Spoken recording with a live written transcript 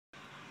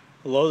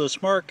Hello, this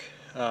is Mark.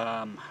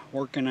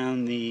 Working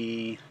on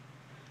the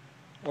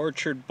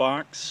orchard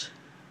box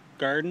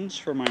gardens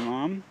for my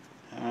mom.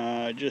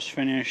 Just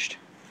finished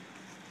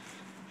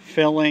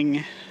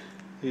filling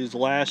these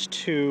last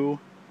two.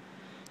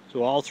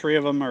 So all three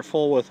of them are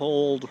full with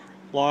old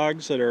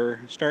logs that are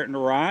starting to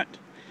rot.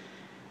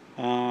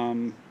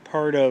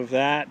 Part of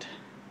that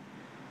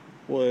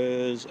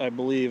was, I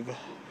believe,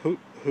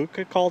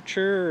 hookah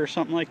culture or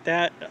something like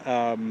that.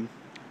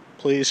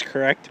 Please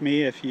correct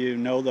me if you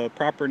know the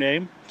proper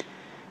name.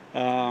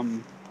 So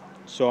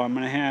I'm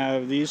going to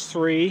have these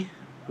three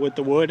with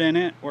the wood in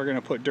it. We're going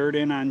to put dirt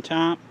in on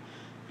top,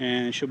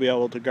 and she'll be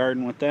able to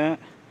garden with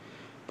that.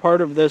 Part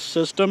of this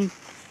system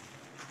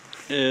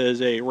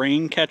is a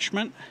rain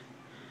catchment.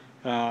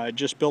 I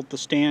just built the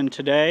stand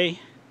today.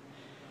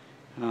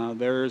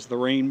 There's the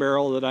rain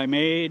barrel that I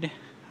made.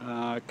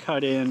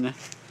 Cut in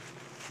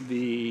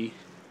the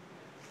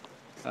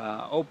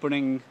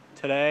opening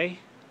today.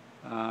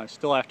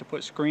 Still have to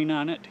put screen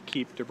on it to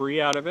keep debris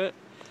out of it.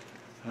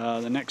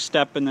 The next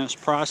step in this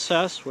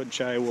process,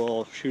 which I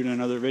will shoot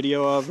another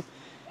video of,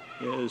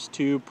 is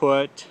to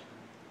put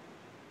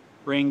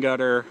rain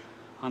gutter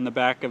on the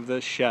back of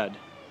this shed.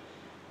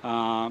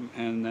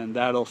 And then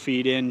that'll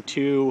feed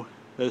into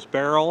this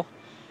barrel.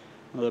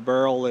 The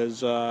barrel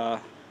is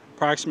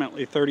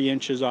approximately 30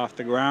 inches off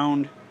the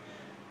ground.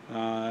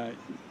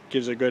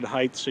 Gives a good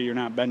height so you're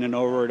not bending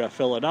over to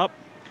fill it up.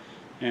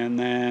 And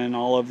then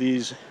all of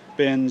these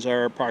bins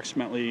are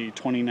approximately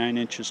 29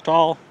 inches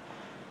tall.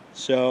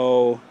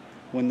 So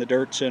when the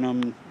dirt's in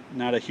them,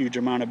 not a huge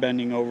amount of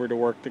bending over to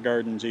work the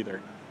gardens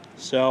either.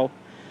 So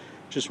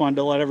just wanted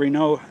to let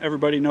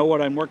everybody know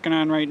what I'm working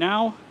on right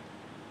now.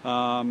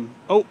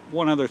 Oh,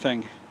 one other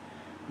thing.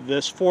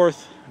 This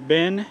fourth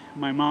bin,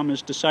 my mom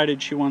has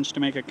decided she wants to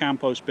make a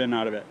compost bin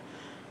out of it.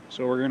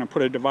 So we're going to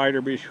put a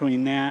divider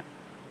between that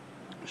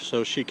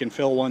so she can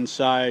fill one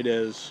side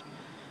as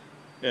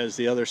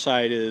the other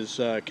side is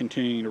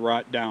continuing to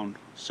rot down.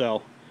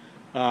 So,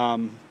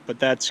 but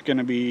that's going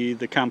to be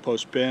the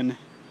compost bin,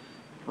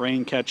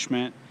 rain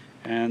catchment,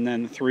 and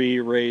then 3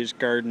 raised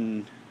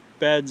garden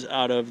beds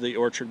out of the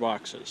orchard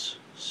boxes.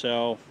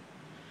 So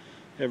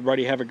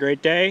everybody have a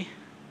great day.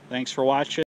 Thanks for watching.